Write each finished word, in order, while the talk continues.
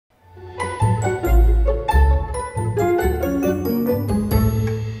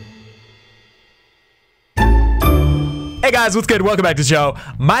Hey guys, what's good? Welcome back to the show.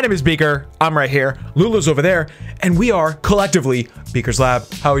 My name is Beaker. I'm right here. Lulu's over there. And we are collectively Beaker's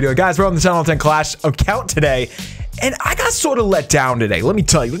Lab. How are we doing? Guys, we're on the 10 on 10 Clash account today. And I got sort of let down today. Let me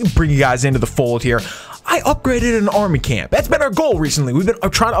tell you. Let me bring you guys into the fold here. I upgraded an army camp. That's been our goal recently. We've been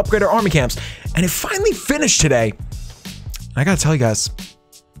trying to upgrade our army camps. And it finally finished today. I gotta tell you guys,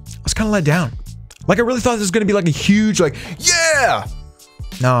 I was kind of let down. Like, I really thought this was going to be like a huge, like, yeah!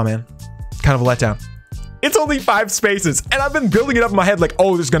 Nah, man. Kind of a letdown. It's only 5 spaces, and I've been building it up in my head like,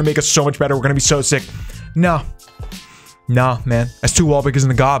 oh, this is going to make us so much better. We're going to be so sick. No. Nah, man. That's 2 wall breakers in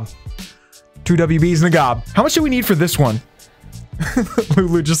the gob. 2 WBs in the gob. How much do we need for this one?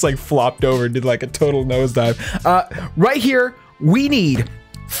 Lulu just like flopped over and did like a total nosedive. Right here, we need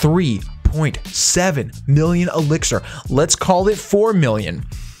 3.7 million elixir. Let's call it 4 million.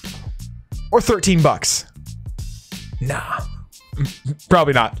 Or 13 bucks. Nah.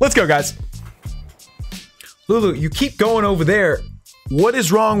 Probably not. Let's go, guys. Lulu, you keep going over there. What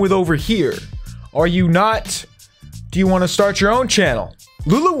is wrong with over here? Are you not... Do you want to start your own channel?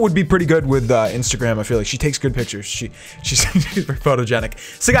 Lulu would be pretty good with Instagram, I feel like. She takes good pictures. She's very photogenic.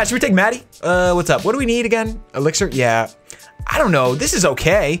 So, guys, should we take Maddie? What's up? What do we need again? Elixir? Yeah. I don't know. This is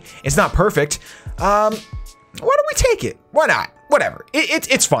okay. It's not perfect. Why don't we take it? Why not? Whatever.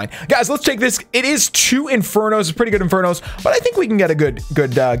 It's fine. Guys, let's take this. It is 2 Infernos, pretty good Infernos, but I think we can get a good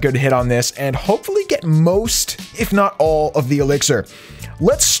hit on this and hopefully get most, if not all, of the elixir.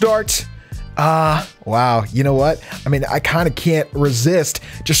 Let's start. Wow. You know what? I mean, I kind of can't resist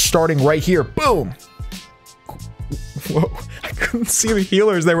just starting right here. Boom. Whoa. I couldn't see the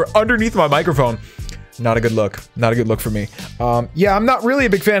healers. They were underneath my microphone. Not a good look. Not a good look for me. Yeah, I'm not really a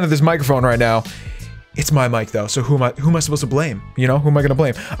big fan of this microphone right now. It's my mic though, so who am I supposed to blame? You know, who am I gonna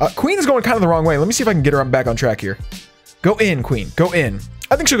blame? Queen is going kind of the wrong way. Let me see if I can get her back on track here. Go in, Queen. Go in.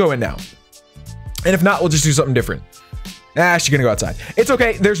 I think she'll go in now. And if not, we'll just do something different. Ah, she's gonna go outside. It's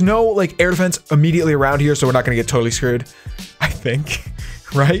okay. There's no like air defense immediately around here, so we're not gonna get totally screwed. I think,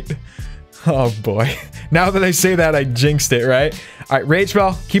 right? Oh boy. Now that I say that, I jinxed it, right? All right, rage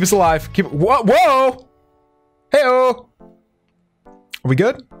spell. Keep us alive. Keep. Whoa! Whoa! Hey-oh! Are we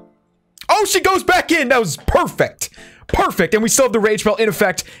good? Oh, she goes back in. That was perfect. Perfect. And we still have the rage spell in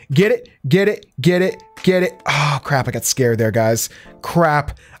effect. Get it. Get it. Get it. Get it. Oh, crap. I got scared there, guys.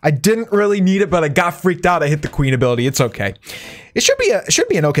 Crap. I didn't really need it, but I got freaked out. I hit the queen ability. It's okay. It should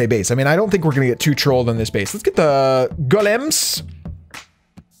be an okay base. I mean, I don't think we're going to get too trolled on this base. Let's get the golems.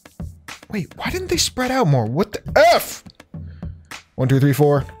 Wait, why didn't they spread out more? What the F? 1, 2, 3,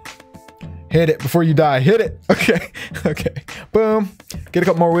 4. Hit it before you die. Hit it. Okay. Okay. Boom. Get a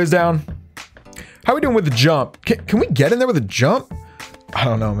couple more whiz down. How are we doing with the jump? Can we get in there with a jump? I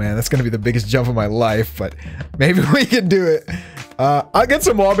don't know, man. That's going to be the biggest jump of my life, but maybe we can do it. I'll get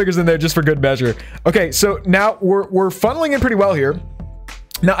some wall breakers in there just for good measure. Okay, so now we're funneling in pretty well here.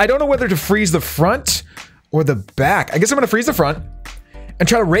 Now, I don't know whether to freeze the front or the back. I guess I'm going to freeze the front and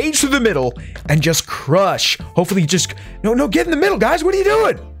try to rage through the middle and just crush. Hopefully just... No, get in the middle, guys. What are you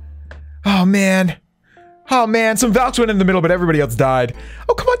doing? Oh, man. Oh, man. Some Valks went in the middle, but everybody else died.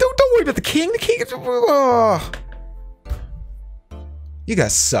 Oh, come on. Don't worry about the king. The king is... Oh. You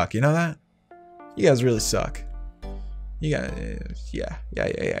guys suck. You know that? You guys really suck. You guys... Yeah.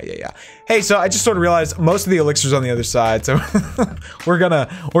 Hey, so I just sort of realized most of the elixir's on the other side, so we're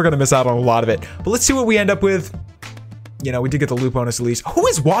gonna miss out on a lot of it. But let's see what we end up with. You know, we did get the loot bonus at least. Who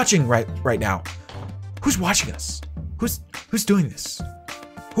is watching right now? Who's watching us? Who's doing this?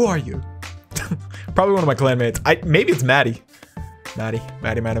 Who are you? Probably one of my clanmates. Maybe it's Maddie.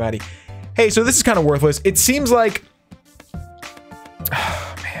 Maddie. Hey, so this is kind of worthless. It seems like...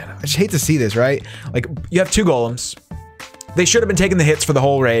 Oh, man, I just hate to see this, right? Like, you have 2 golems. They should have been taking the hits for the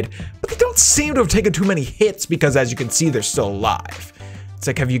whole raid, but they don't seem to have taken too many hits because, as you can see, they're still alive. It's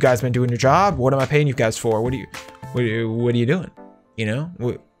like, have you guys been doing your job? What am I paying you guys for? What are you doing? You know?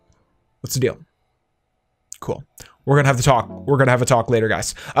 What's the deal? Cool. We're gonna have to talk. We're gonna have a talk later,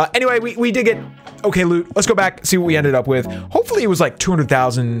 guys. Anyway, we did get okay loot. Let's go back, see what we ended up with. Hopefully it was like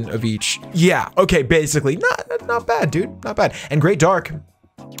 200,000 of each. Yeah, okay, basically. Not bad, dude. Not bad. And great dark.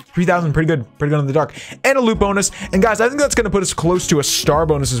 3,000, pretty good on the dark. And a loot bonus. And guys, I think that's gonna put us close to a star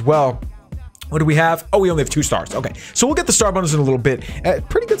bonus as well. What do we have? Oh, we only have 2 stars. Okay, so we'll get the star bonus in a little bit.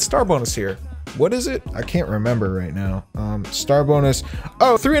 Pretty good star bonus here. What is it? I can't remember right now. Star bonus.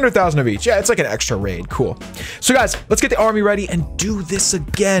 Oh, 300,000 of each. Yeah, it's like an extra raid. Cool. So guys, let's get the army ready and do this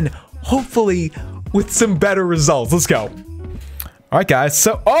again. Hopefully with some better results. Let's go. All right, guys.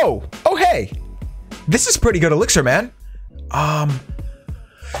 So, oh, hey, this is pretty good elixir, man. I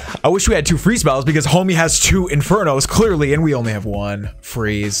wish we had 2 freeze spells because homie has 2 infernos clearly, and we only have 1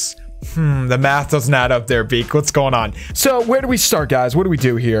 freeze. The math doesn't add up there, Beak. What's going on? So where do we start, guys? What do we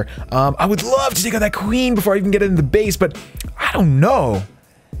do here? I would love to take out that queen before I even get into the base, but I don't know.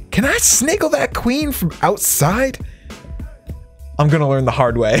 Can I sniggle that queen from outside? I'm gonna learn the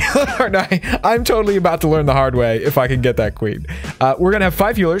hard way. I'm totally about to learn the hard way if I can get that queen. We're gonna have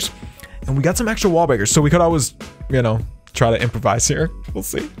 5 healers, and we got some extra wall breakers, so we could always, you know, try to improvise here. We'll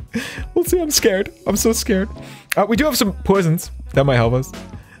see. We'll see. I'm scared. I'm so scared. We do have some poisons that might help us.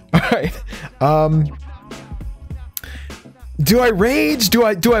 All right. Do I rage? Do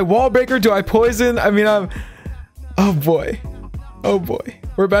I wall breaker? Do I poison? I mean, oh boy. Oh boy.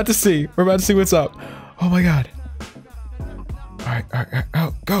 We're about to see. We're about to see what's up. Oh my god. All right.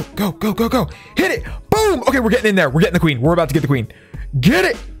 Oh, go. Hit it. Boom. Okay, we're getting in there. We're getting the queen. We're about to get the queen. Get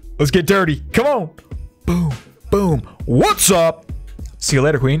it. Let's get dirty. Come on. Boom. What's up? See you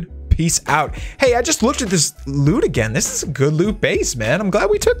later, queen. Peace out. Hey, I just looked at this loot again. This is a good loot base, man. I'm glad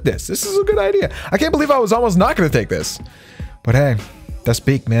we took this. This is a good idea. I can't believe I was almost not going to take this. But hey, that's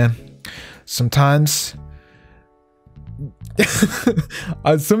Beak, man. Sometimes...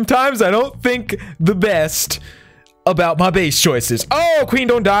 sometimes I don't think the best about my base choices. Oh, queen,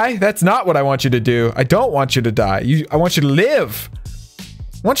 don't die. That's not what I want you to do. I don't want you to die. I want you to live.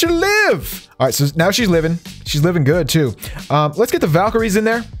 I want you to live. All right, so now she's living. She's living good, too. Let's get the Valkyries in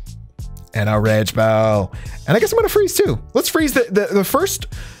there. And our Rage Bell. And I guess I'm going to freeze, too. Let's freeze the first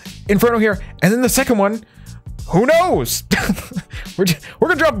Inferno here. And then the second one. Who knows? we're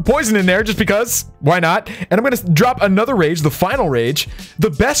going to drop a poison in there just because. Why not? And I'm going to drop another Rage, the final Rage, the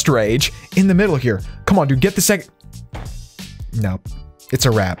best Rage, in the middle here. Come on, dude. Get the second. Nope. It's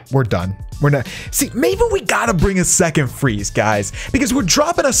a wrap. We're done. We're not. See, maybe we gotta bring a second freeze, guys, because we're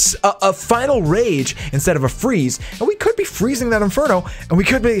dropping a final rage instead of a freeze, and we could be freezing that Inferno, and we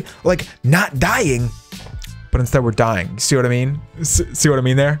could be like not dying, but instead we're dying. See what I mean? See what I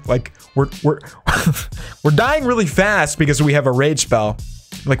mean there? Like we're we're dying really fast because we have a rage spell.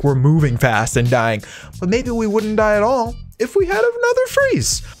 Like we're moving fast and dying, but maybe we wouldn't die at all if we had another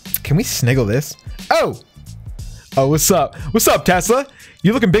freeze. Can we sniggle this? Oh, what's up? What's up, Tesla?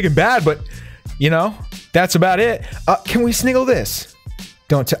 You're looking big and bad, but you know, that's about it. Can we sniggle this?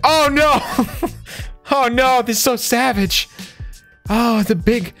 Don't oh no! Oh no, this is so savage. Oh, the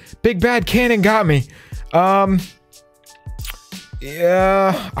big bad cannon got me.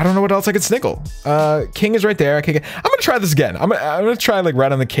 Yeah, I don't know what else I could sniggle. King is right there. I'm gonna try this again. I'm gonna try like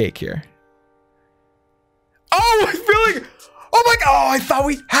right on the cake here. Oh, I feel like, oh my god, oh, I thought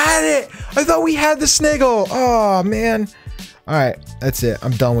we had it. I thought we had the sniggle. Oh man. All right, that's it.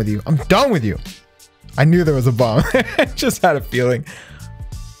 I'm done with you. I'm done with you. I knew there was a bomb. I just had a feeling.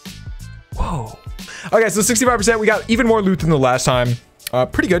 Whoa. Okay, so 65%. We got even more loot than the last time.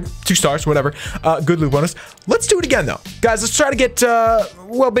 Pretty good. 2 stars, whatever. Good loot bonus. Let's do it again, though. Guys, let's try to get,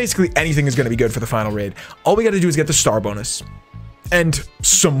 well, basically anything is going to be good for the final raid. All we got to do is get the star bonus. And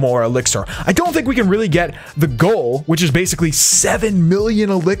some more elixir. I don't think we can really get the goal, which is basically 7 million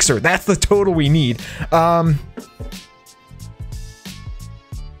elixir. That's the total we need.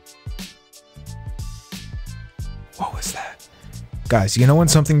 What was that? Guys, you know when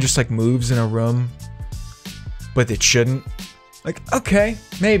something just like moves in a room, but it shouldn't? Like, okay,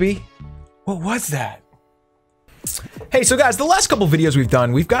 maybe. What was that? Hey, so guys, the last couple videos we've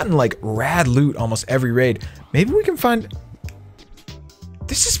done, we've gotten like rad loot almost every raid. Maybe we can find...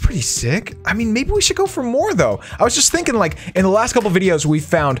 This is pretty sick. I mean, maybe we should go for more though. I was just thinking like in the last couple videos, we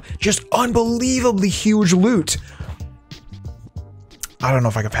found just unbelievably huge loot. I don't know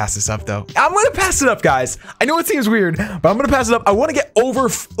if I can pass this up though. I'm gonna pass it up, guys. I know it seems weird, but I'm gonna pass it up. I want to get over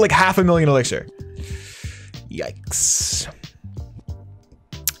like 500,000 elixir. Yikes.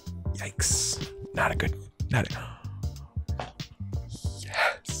 Yikes. Not a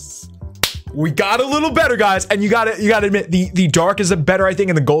yes. We got a little better, guys, and you gotta admit the dark is better, I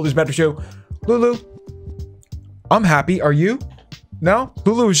think, and the gold is better too. Lulu, I'm happy. Are you? No?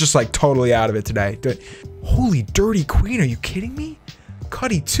 Lulu is just like totally out of it today. Holy dirty queen, are you kidding me?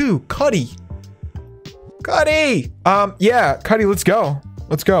 Cuddy too. Cuddy. Yeah, Cuddy, let's go.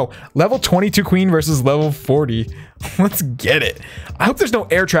 Let's go. Level 22 queen versus level 40. Let's get it. I hope there's no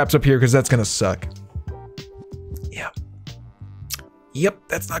air traps up here because that's gonna suck. Yeah. Yep,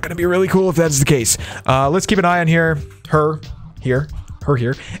 that's not gonna be really cool if that's the case. Let's keep an eye on her here,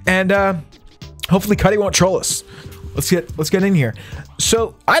 and hopefully Cuddy won't troll us. Let's get in here.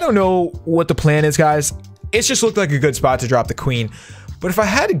 So I don't know what the plan is, guys. It just looked like a good spot to drop the queen. But if I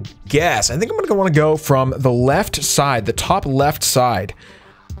had to guess, I think I'm gonna want to go from the left side, the top left side.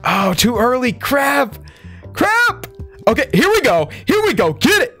 Oh, too early. Crap. Okay, here we go.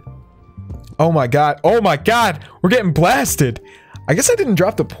 Get it. Oh my god. We're getting blasted. I guess I didn't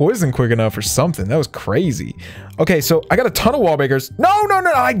drop the poison quick enough or something. That was crazy. Okay, so I got a ton of wall breakers. No.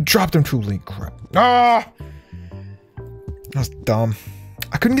 I dropped them too late. Crap. Ah! That was dumb.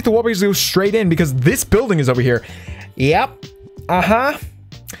 I couldn't get the wall breakers to go straight in because this building is over here. Yep. Uh-huh.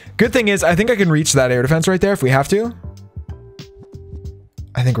 Good thing is, I think I can reach that air defense right there if we have to.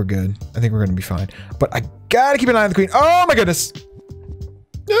 I think we're good. I think we're going to be fine. But I gotta keep an eye on the queen. Oh my goodness.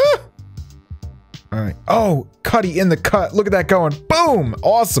 Ah! All right. Oh, Cuddy in the cut. Look at that going. Boom.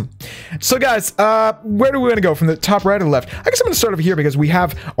 Awesome. So guys, where do we want to go? From the top right or the left? I guess I'm going to start over here because we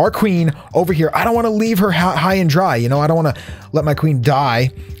have our queen over here. I don't want to leave her high and dry. You know, I don't want to let my queen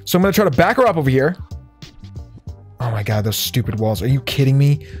die. So I'm going to try to back her up over here. Oh my God, those stupid walls. Are you kidding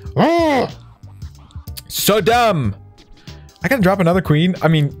me? Oh, so dumb. I gotta drop another queen. I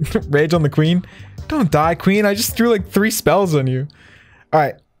mean, rage on the queen. Don't die, queen. I just threw like 3 spells on you. All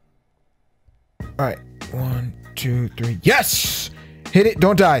right. All right. 1, 2, 3. Yes! Hit it,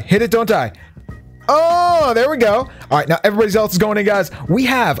 don't die. Hit it, don't die. Oh, there we go. All right, now everybody else is going in, guys. We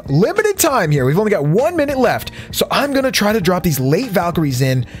have limited time here. We've only got 1 minute left. So I'm going to try to drop these late Valkyries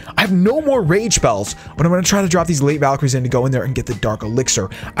in. I have no more rage spells, but I'm going to try to drop these late Valkyries in to go in there and get the dark elixir.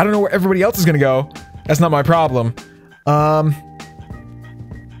 I don't know where everybody else is going to go. That's not my problem. Oh!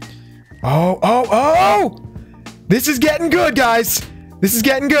 This is getting good, guys. This is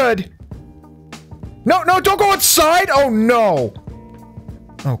getting good. No, don't go outside. Oh, no.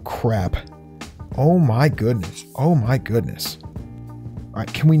 Oh, crap. Oh, my goodness. Oh, my goodness. All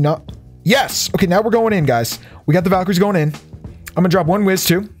right, can we not? Yes. Okay, now we're going in, guys. We got the Valkyries going in. I'm going to drop 1 Wiz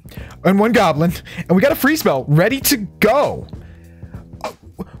 2 and 1 Goblin. And we got a free spell ready to go.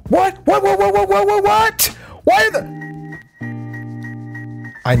 What? What? Why are the...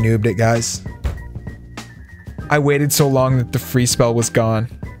 I noobed it, guys. I waited so long that the free spell was gone.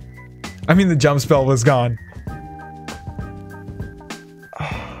 I mean, the jump spell was gone.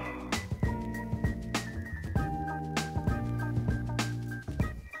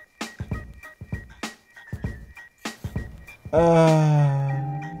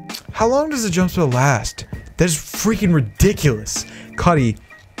 How long does the jump spell last? That is freaking ridiculous. Cuddy,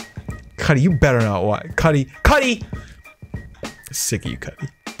 you better not watch. Cuddy! Sick of you, Cuddy.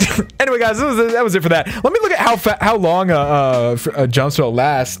 Anyway, guys, that was it for that. Let me look at how long a jump spell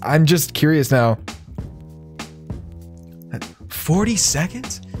lasts. I'm just curious now. 40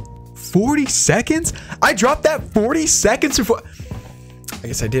 seconds? 40 seconds? I dropped that 40 seconds before. I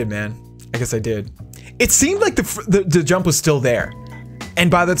guess I did, man. I guess I did. It seemed like the jump was still there. And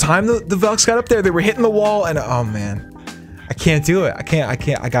by the time the Velks got up there, they were hitting the wall and oh man. I can't do it. I can't.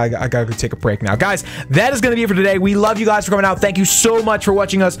 I gotta go take a break now. Guys, that is gonna be it for today. We love you guys for coming out. Thank you so much for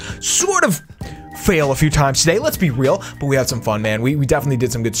watching us sort of fail a few times today. Let's be real, but we had some fun, man. We definitely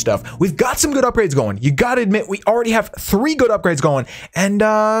did some good stuff. We've got some good upgrades going. You gotta admit, we already have 3 good upgrades going. And,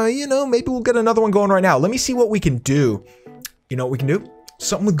 you know, maybe we'll get another one going right now. Let me see what we can do. You know what we can do?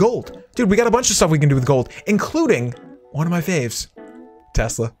 Something with gold. Dude, we got a bunch of stuff we can do with gold, including one of my faves,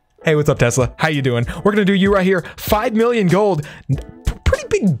 Tesla. Hey, what's up, Tesla? How you doing? We're gonna do you right here. 5 million gold. Pretty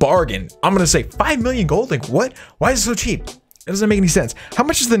big bargain. I'm gonna say 5 million gold? Like, what? Why is it so cheap? It doesn't make any sense. How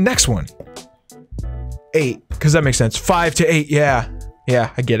much is the next one? 8, because that makes sense. 5 to 8, yeah. Yeah,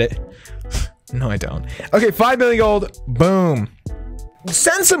 I get it. No, I don't. Okay, 5 million gold. Boom.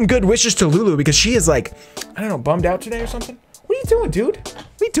 Send some good wishes to Lulu because she is like, I don't know, bummed out today or something. What are you doing, dude?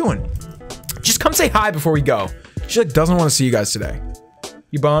 What are you doing? Just come say hi before we go. She like doesn't want to see you guys today.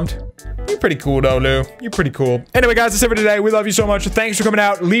 You bummed? You're pretty cool though, Lou. You're pretty cool. Anyway, guys, that's it for today. We love you so much. Thanks for coming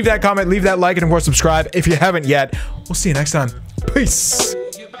out. Leave that comment, leave that like, and of course, subscribe if you haven't yet. We'll see you next time. Peace.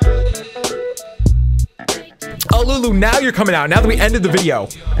 Oh, Lulu, now you're coming out. Now that we ended the video.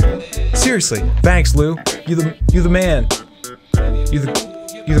 Seriously. Thanks, Lou. You the man. You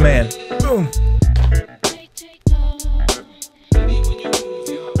the man. Boom.